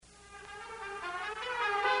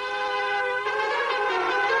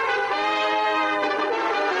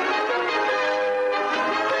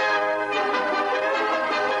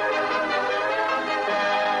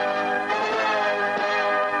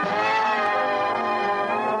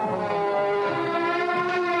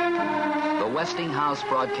Westinghouse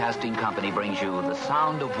Broadcasting Company brings you The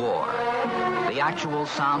Sound of War, the actual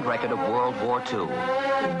sound record of World War II.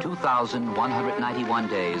 2,191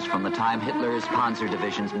 days from the time Hitler's Panzer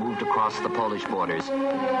divisions moved across the Polish borders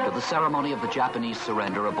to the ceremony of the Japanese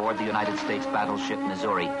surrender aboard the United States battleship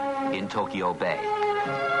Missouri in Tokyo Bay.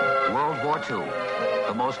 World War II,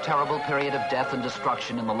 the most terrible period of death and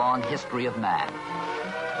destruction in the long history of man.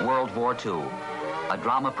 World War II, a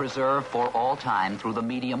drama preserved for all time through the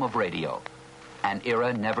medium of radio. An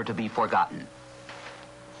era never to be forgotten.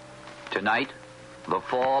 Tonight, the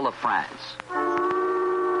fall of France.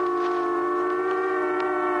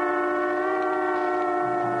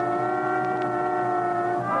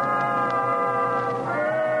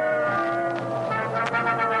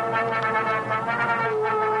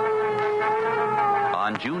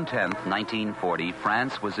 On June 10th, 1940,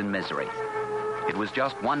 France was in misery. It was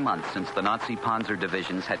just 1 month since the Nazi Panzer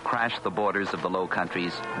divisions had crashed the borders of the Low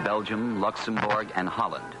Countries, Belgium, Luxembourg, and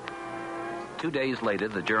Holland. 2 days later,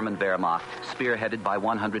 the German Wehrmacht, spearheaded by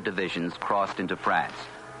 100 divisions, crossed into France.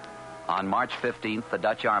 On March 15th, the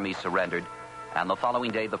Dutch army surrendered, and the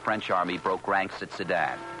following day, the French army broke ranks at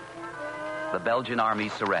Sedan. The Belgian army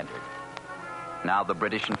surrendered. Now the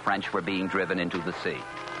British and French were being driven into the sea.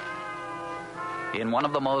 In one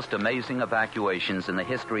of the most amazing evacuations in the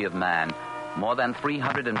history of man, more than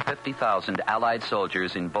 350,000 Allied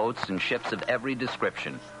soldiers in boats and ships of every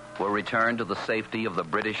description were returned to the safety of the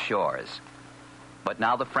British shores. But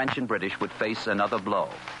now the French and British would face another blow.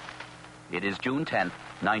 It is June 10th,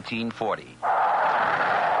 1940.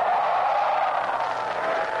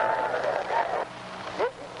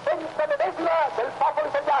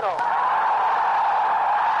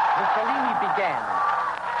 Mussolini began.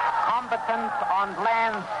 Combatants on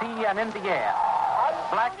land, sea, and in the air.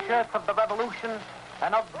 Black shirts of the Revolution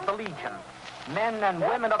and of the Legion. Men and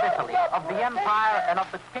women of Italy, of the Empire, and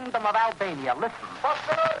of the Kingdom of Albania, listen.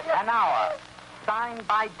 An hour, signed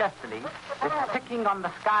by destiny, is ticking on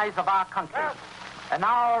the skies of our country. An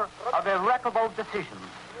hour of irreparable decisions.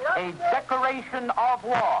 A declaration of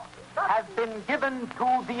war has been given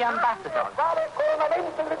to the ambassadors.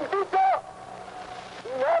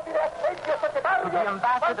 To the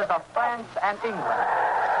ambassadors of France and England.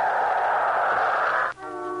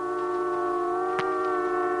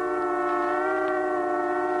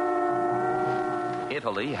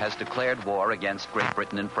 Italy has declared war against Great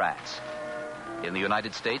Britain and France. In the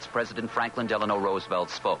United States, President Franklin Delano Roosevelt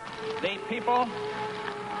spoke. The people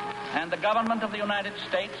and the government of the United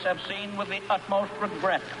States have seen with the utmost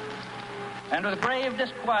regret and with grave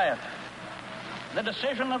disquiet the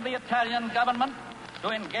decision of the Italian government to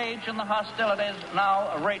engage in the hostilities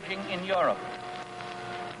now raging in Europe.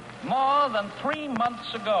 More than 3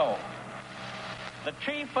 months ago, the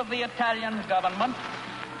chief of the Italian government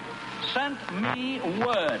sent me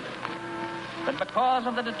word that because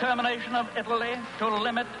of the determination of Italy to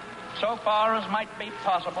limit, so far as might be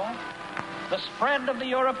possible, the spread of the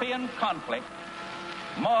European conflict,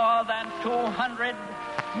 more than 200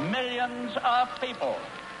 millions of people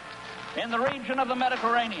in the region of the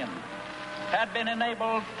Mediterranean had been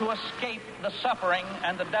enabled to escape the suffering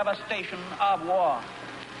and the devastation of war.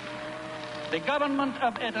 The government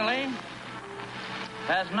of Italy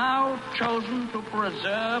has now chosen to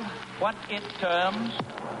preserve what it terms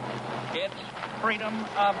its freedom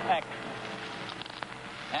of action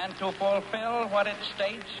and to fulfill what it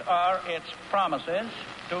states are its promises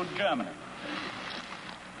to Germany.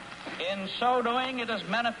 In so doing, it has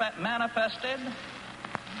manifested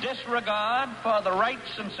disregard for the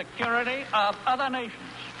rights and security of other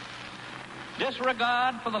nations,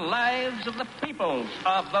 disregard for the lives of the peoples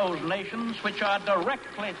of those nations which are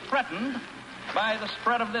directly threatened by the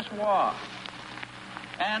spread of this war,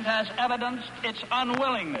 and has evidenced its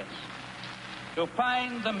unwillingness to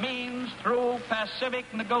find the means through pacific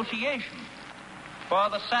negotiation for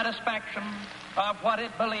the satisfaction of what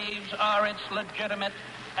it believes are its legitimate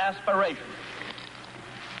aspirations.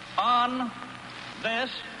 On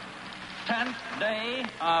this 10th day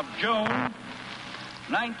of June,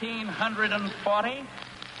 1940,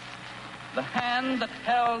 the hand that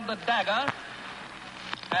held the dagger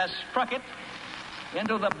has struck it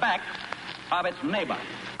into the back of its neighbor.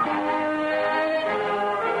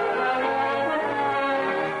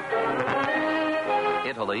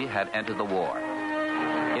 Italy had entered the war.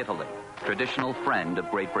 Italy, traditional friend of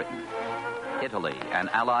Great Britain. Italy, an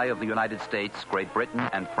ally of the United States, Great Britain,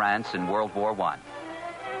 and France in World War I.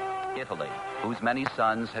 Italy, whose many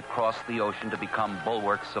sons had crossed the ocean to become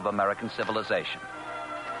bulwarks of American civilization.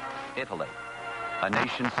 Italy, a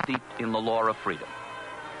nation steeped in the lore of freedom.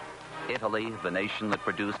 Italy, the nation that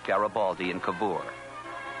produced Garibaldi and Cavour.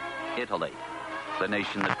 Italy,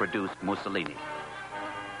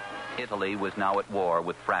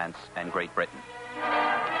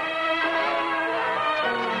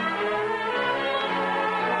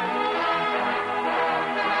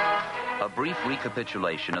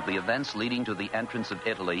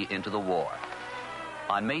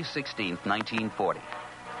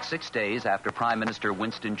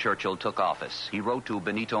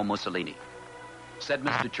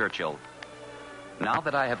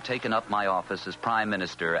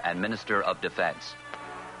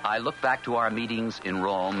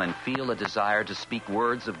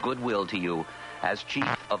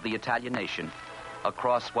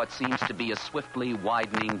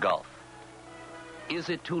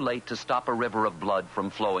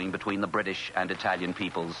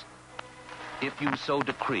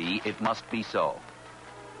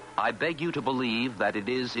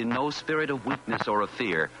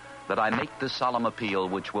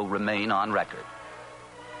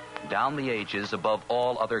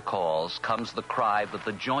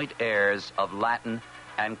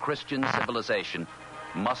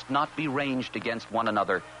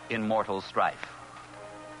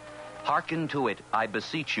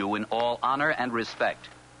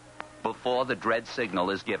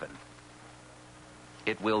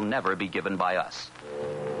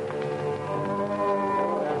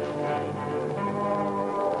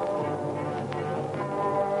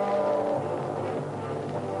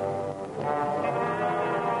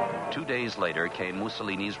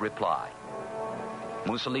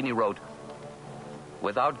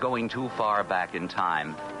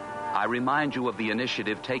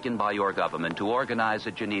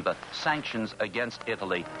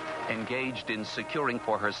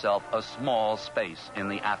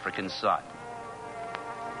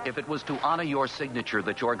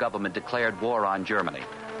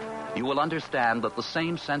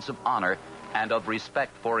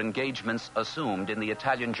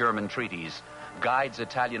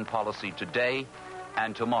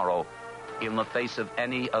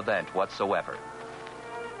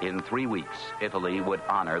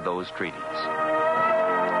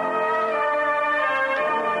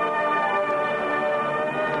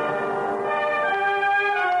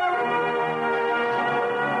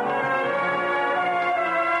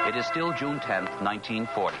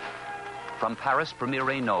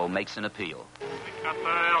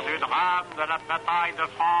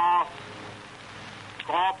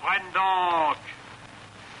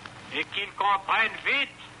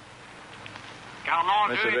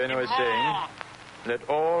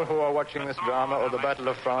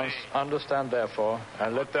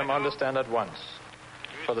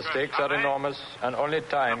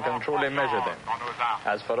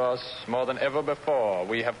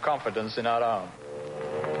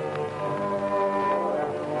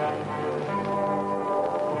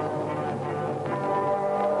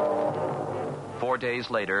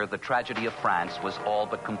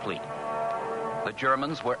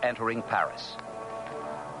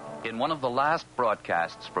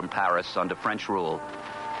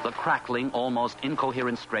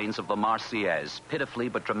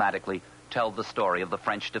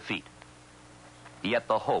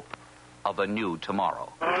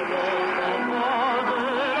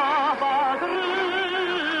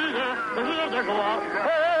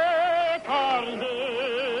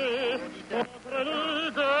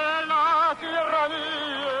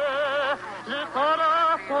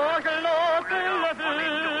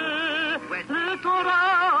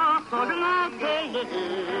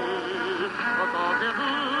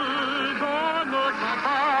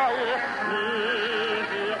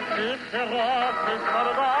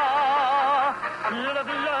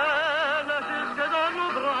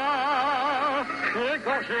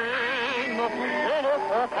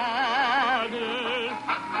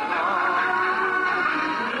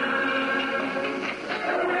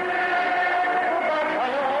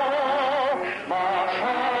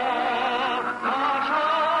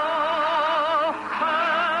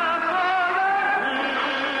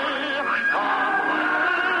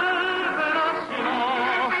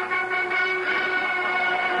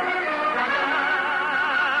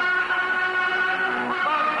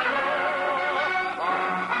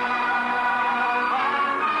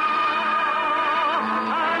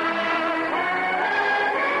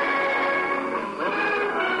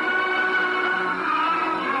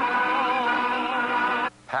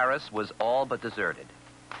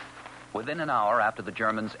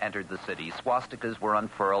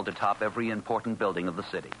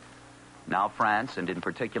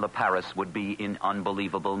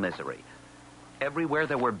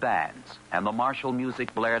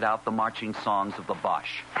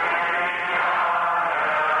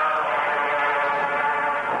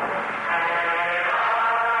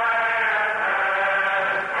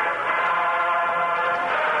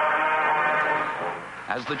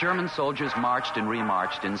 As the German soldiers marched and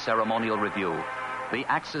remarched in ceremonial review, the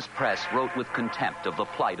Axis press wrote with contempt of the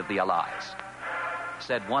plight of the Allies.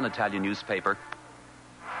 Said one Italian newspaper,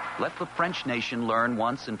 "Let the French nation learn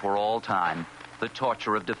once and for all time the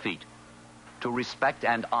torture of defeat, to respect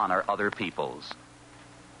and honor other peoples.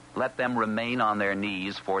 Let them remain on their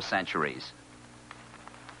knees for centuries.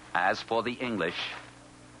 As for the English,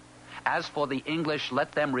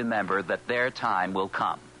 let them remember that their time will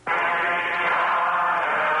come."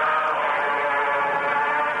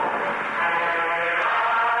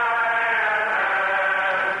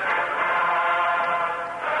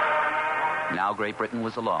 Now Great Britain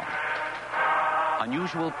was alone.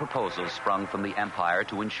 Unusual proposals sprung from the Empire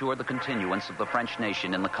to ensure the continuance of the French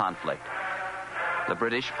nation in the conflict. The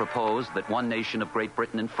British proposed that one nation of Great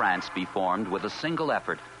Britain and France be formed with a single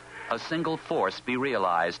effort, a single force be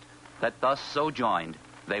realized, that thus so joined,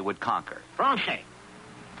 they would conquer. Français,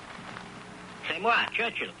 c'est moi,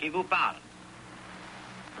 Churchill, qui vous parle.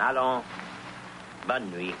 Allons, bonne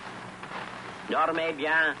nuit. Dormez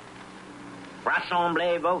bien.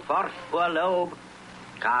 Rassemblez vos forces pour l'aube,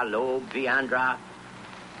 car l'aube viendra.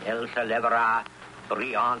 Elle se lèvera,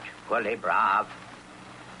 brillante pour les braves,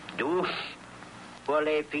 douce pour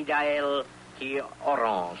les fidèles qui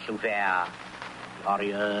auront souffert,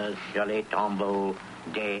 glorieuse sur les tombeaux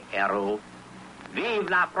des héros.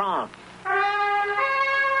 Vive la France!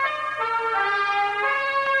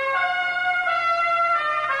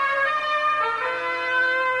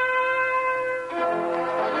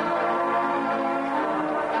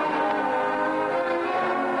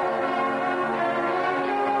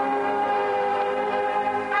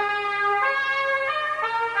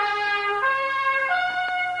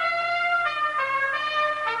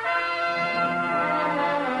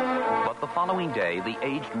 Day, the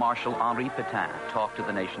aged Marshal Henri Pétain talked to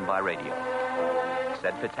the nation by radio.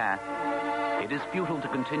 Said Pétain, "It is futile to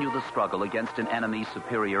continue the struggle against an enemy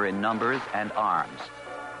superior in numbers and arms.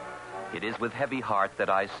 It is with heavy heart that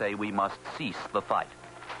I say we must cease the fight.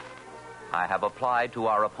 I have applied to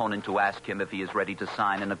our opponent to ask him if he is ready to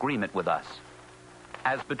sign an agreement with us,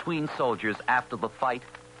 as between soldiers after the fight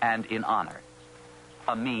and in honor,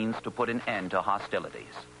 a means to put an end to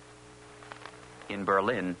hostilities." In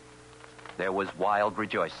Berlin, there was wild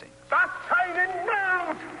rejoicing. Das seinen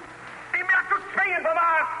Mut, die mehr zu zwingen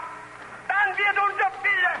vermag, dann wird unser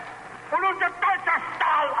Wille und unser deutscher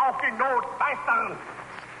Stahl auf die Not meistern.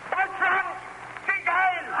 Deutschland, sieg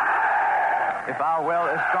heil! If our will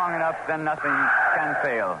is strong enough, then nothing can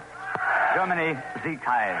fail. Germany, sieg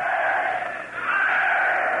heil!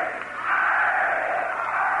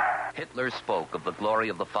 Hitler spoke of the glory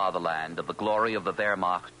of the fatherland, of the glory of the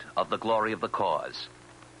Wehrmacht, of the glory of the cause.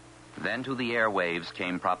 Then to the airwaves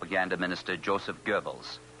came propaganda minister Joseph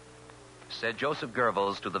Goebbels. Said Joseph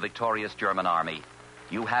Goebbels to the victorious German army,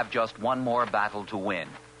 "You have just one more battle to win.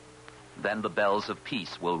 Then the bells of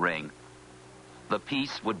peace will ring." The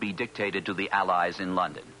peace would be dictated to the Allies in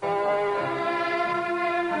London.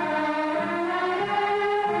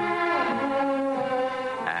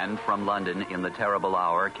 And from London in the terrible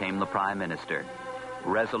hour came the Prime Minister,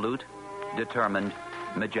 resolute, determined,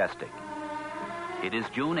 majestic. It is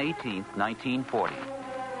June 18th, 1940.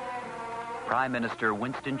 Prime Minister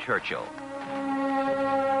Winston Churchill.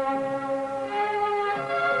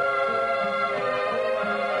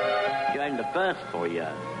 During the first 4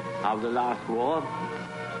 years of the last war,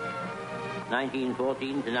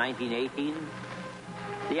 1914 to 1918,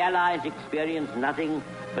 the Allies experienced nothing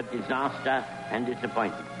but disaster and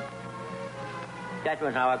disappointment. That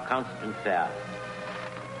was our constant fare.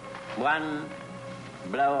 One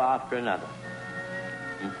blow after another.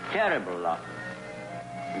 And terrible losses,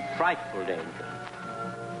 and frightful danger.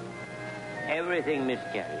 Everything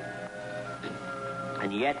miscarried.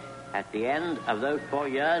 And yet, at the end of those 4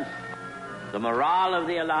 years, the morale of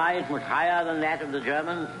the Allies was higher than that of the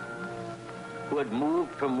Germans, who had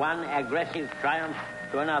moved from one aggressive triumph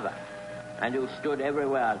to another, and who stood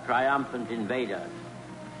everywhere triumphant invaders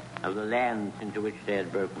of the lands into which they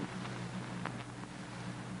had broken.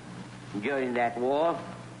 During that war,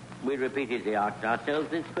 we repeatedly asked ourselves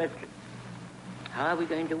this question: how are we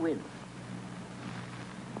going to win?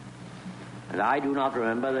 And I do not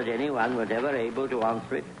remember that anyone was ever able to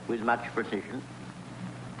answer it with much precision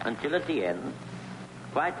until at the end,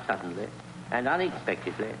 quite suddenly and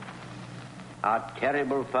unexpectedly, our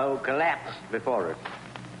terrible foe collapsed before us.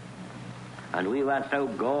 And we were so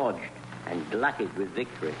gorged and glutted with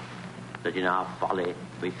victory that in our folly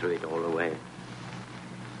we threw it all away.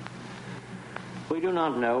 We do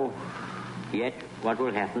not know yet what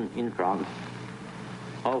will happen in France,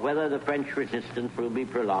 or whether the French resistance will be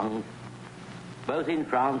prolonged, both in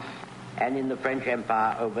France and in the French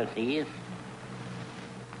Empire overseas,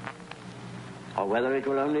 or whether it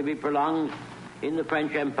will only be prolonged in the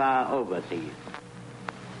French Empire overseas.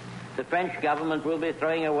 The French government will be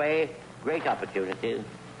throwing away great opportunities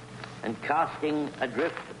and casting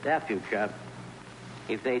adrift their future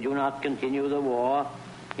if they do not continue the war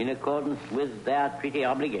in accordance with their treaty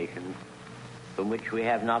obligations, from which we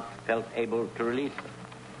have not felt able to release them.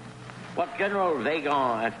 What General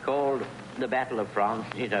Weygand has called the Battle of France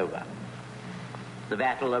is over. The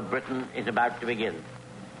Battle of Britain is about to begin.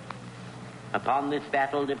 Upon this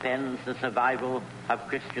battle depends the survival of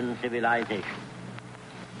Christian civilization.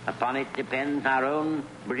 Upon it depends our own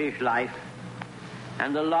British life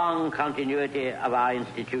and the long continuity of our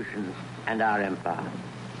institutions and our empire.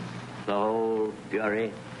 The whole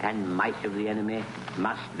fury and might of the enemy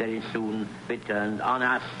must very soon be turned on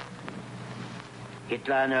us.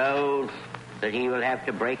 Hitler knows that he will have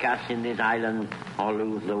to break us in this island or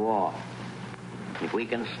lose the war. If we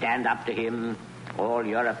can stand up to him, all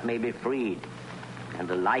Europe may be freed, and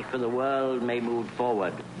the life of the world may move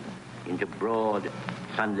forward into broad,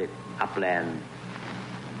 sunlit upland.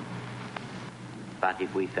 But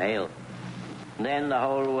if we fail, then the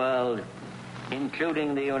whole world,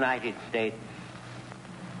 including the United States,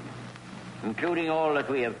 including all that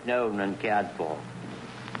we have known and cared for,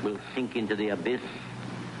 will sink into the abyss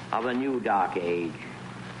of a new dark age,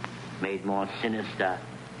 made more sinister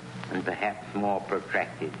and perhaps more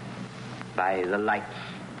protracted by the lights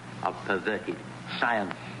of perverted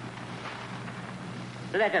science.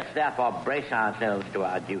 Let us therefore brace ourselves to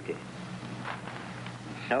our duty.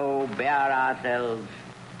 So bear ourselves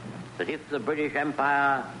that if the British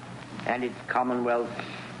Empire and its commonwealths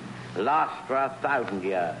last for 1,000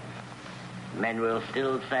 years, men will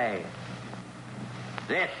still say,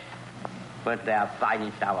 this was their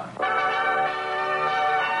finest hour.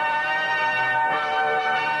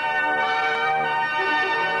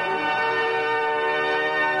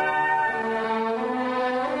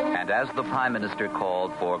 And as the Prime Minister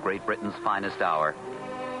called for Great Britain's finest hour,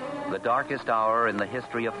 the darkest hour in the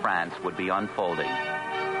history of France would be unfolding.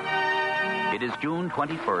 It is June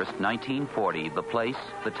 21st, 1940, the place,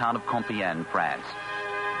 the town of Compiègne, France.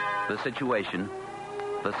 The situation,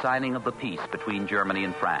 the signing of the peace between Germany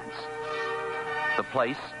and France. The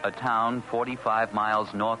place, a town 45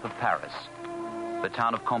 miles north of Paris, the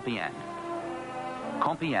town of Compiègne.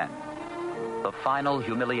 Compiègne, the final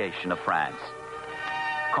humiliation of France.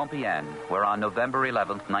 Compiègne, where on November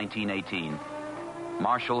 11th, 1918,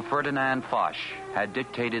 Marshal Ferdinand Foch had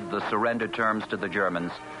dictated the surrender terms to the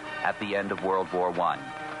Germans at the end of World War I.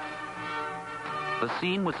 The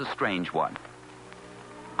scene was a strange one.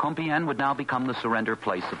 Compiègne would now become the surrender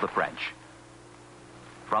place of the French.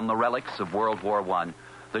 From the relics of World War I,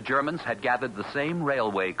 the Germans had gathered the same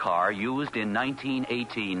railway car used in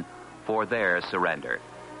 1918 for their surrender.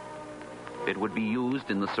 It would be used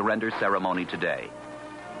in the surrender ceremony today.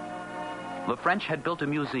 The French had built a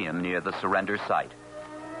museum near the surrender site.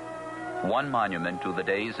 One monument to the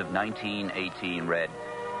days of 1918 read,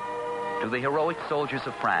 "To the heroic soldiers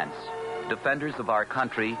of France, defenders of our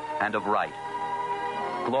country and of right,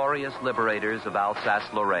 glorious liberators of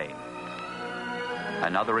Alsace-Lorraine."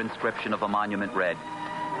 Another inscription of a monument read,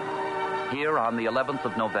 "Here on the 11th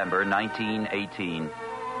of November, 1918,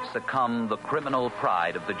 succumbed the criminal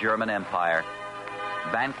pride of the German Empire,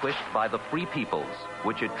 vanquished by the free peoples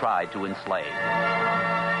which it tried to enslave."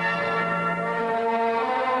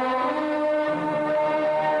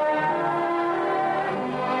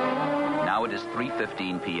 Now it is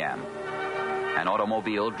 3:15 p.m. An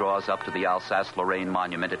automobile draws up to the Alsace-Lorraine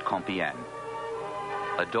monument at Compiègne.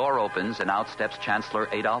 A door opens and out steps Chancellor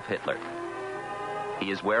Adolf Hitler.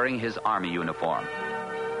 He is wearing his army uniform.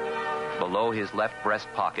 Below his left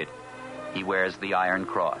breast pocket, he wears the Iron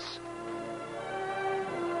Cross.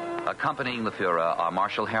 Accompanying the Führer are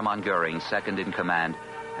Marshal Hermann Goering, second in command,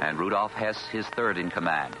 and Rudolf Hess, his third in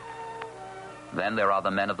command. Then there are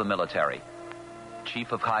the men of the military.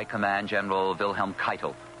 Chief of High Command, General Wilhelm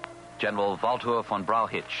Keitel. General Walter von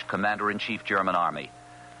Brauchitsch, Commander-in-Chief, German Army.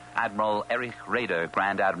 Admiral Erich Raeder,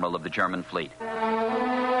 Grand Admiral of the German Fleet.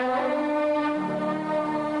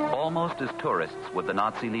 Almost as tourists would the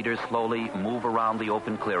Nazi leaders slowly move around the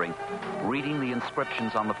open clearing, reading the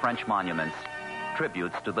inscriptions on the French monuments,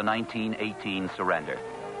 tributes to the 1918 surrender.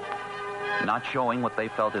 Not showing what they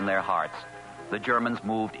felt in their hearts, the Germans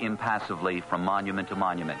moved impassively from monument to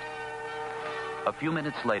monument. A few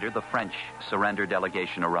minutes later, the French surrender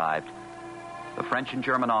delegation arrived. The French and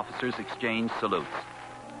German officers exchanged salutes,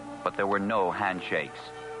 but there were no handshakes.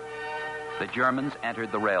 The Germans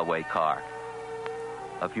entered the railway car.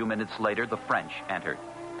 A few minutes later, the French entered.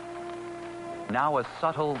 Now a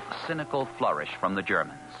subtle, cynical flourish from the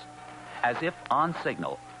Germans. As if on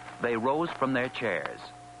signal, they rose from their chairs,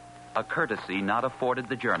 a courtesy not afforded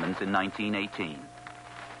the Germans in 1918.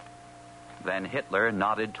 Then Hitler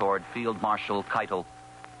nodded toward Field Marshal Keitel,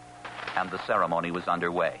 and the ceremony was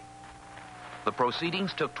underway. The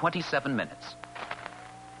proceedings took 27 minutes.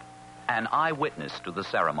 An eyewitness to the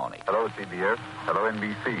ceremony. Hello, CBS. Hello,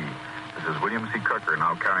 NBC. This is William C. Kirker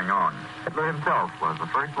now carrying on. Hitler himself was the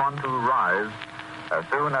first one to rise as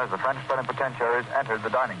soon as the French plenipotentiaries entered the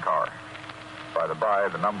dining car. By the by,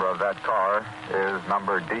 the number of that car is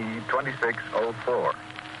number D2604.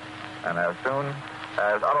 And as soon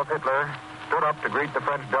as Adolf Hitler stood up to greet the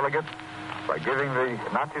French delegates by giving the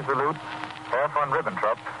Nazi salute, Herr von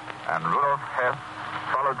Ribbentrop and Rudolf Hess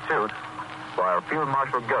followed suit, while Field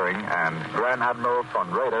Marshal Goering and Grand Admiral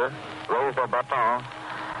von Raeder raised their baton,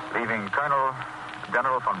 leaving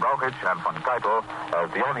General von Brauchitsch and von Keitel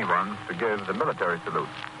as the only ones to give the military salute.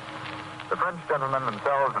 The French gentlemen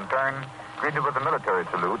themselves, in turn, greeted with the military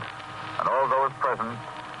salute, and all those present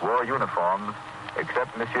wore uniforms,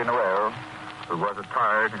 except Monsieur Noël, who was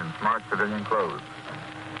attired in smart civilian clothes.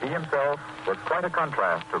 He himself was quite a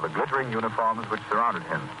contrast to the glittering uniforms which surrounded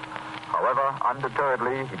him. However,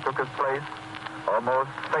 undeterredly, he took his place almost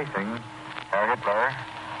facing Herr Hitler,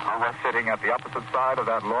 who was sitting at the opposite side of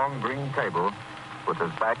that long green table with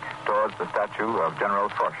his back towards the statue of General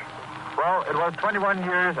Foch. Well, it was 21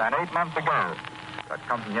 years and 8 months ago that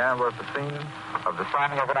Compiègne was the scene of the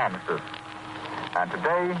signing of an armistice. And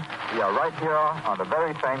today, we are right here on the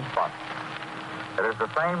very same spot. It is the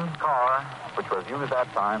same car which was used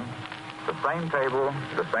that time, the same table,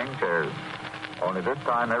 the same chairs. Only this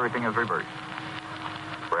time, everything is reversed.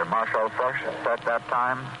 Where Marshal Foch sat that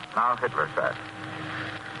time, now Hitler sat.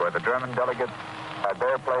 Where the German delegates had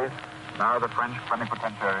their place, now the French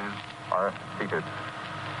plenipotentiaries are seated.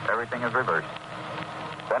 Everything is reversed.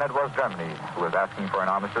 Then it was Germany who was asking for an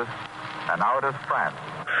armistice, and now it is France.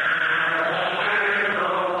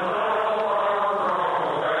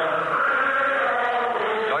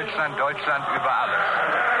 Deutschland, Deutschland über alles.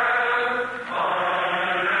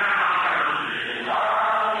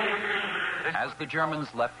 As the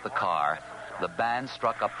Germans left the car, the band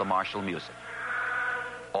struck up the martial music.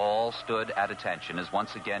 All stood at attention as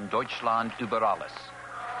once again Deutschland über alles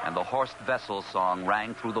and the Horst Wessel song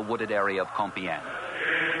rang through the wooded area of Compiègne.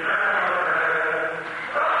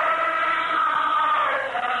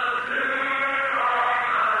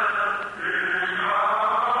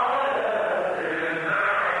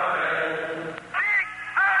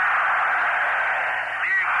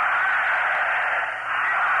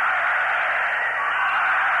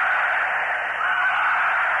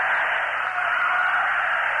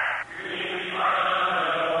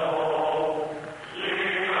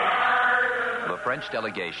 The French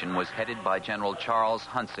delegation was headed by General Charles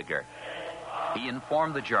Hunziker. He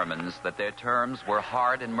informed the Germans that their terms were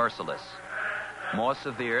hard and merciless, more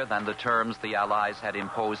severe than the terms the Allies had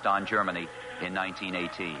imposed on Germany in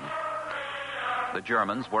 1918. The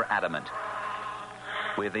Germans were adamant.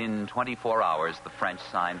 Within 24 hours, the French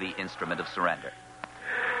signed the instrument of surrender.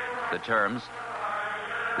 The terms: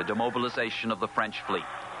 the demobilization of the French fleet,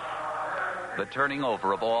 the turning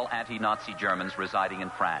over of all anti-Nazi Germans residing in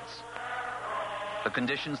France, the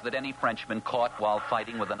conditions that any Frenchman caught while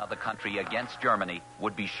fighting with another country against Germany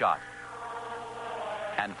would be shot.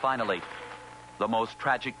 And finally, the most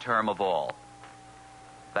tragic term of all,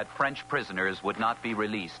 that French prisoners would not be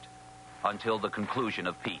released until the conclusion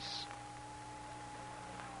of peace.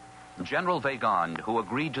 General Weygand, who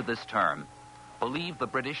agreed to this term, believed the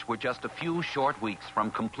British were just a few short weeks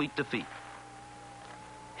from complete defeat.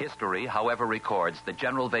 History, however, records that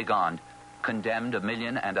General Weygand condemned 1.5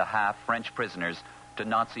 million French prisoners to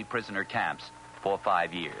Nazi prisoner camps for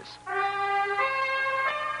 5 years.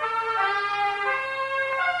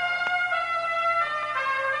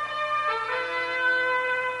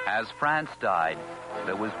 As France died,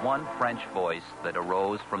 there was one French voice that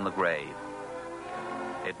arose from the grave.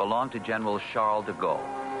 It belonged to General Charles de Gaulle.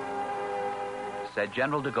 Said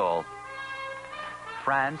General de Gaulle,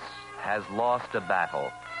 "France has lost a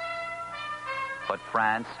battle, but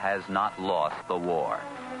France has not lost the war."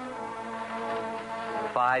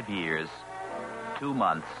 5 years, 2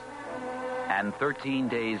 months, and 13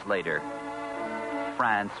 days later,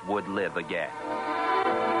 France would live again.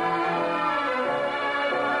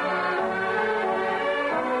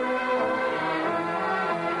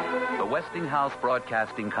 The Westinghouse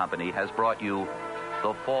Broadcasting Company has brought you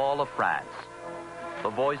The Fall of France, the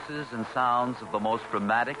voices and sounds of the most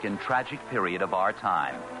dramatic and tragic period of our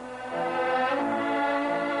time.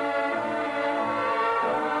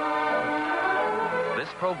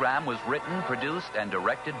 This program was written, produced, and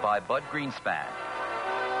directed by Bud Greenspan.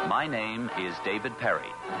 My name is David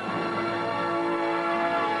Perry.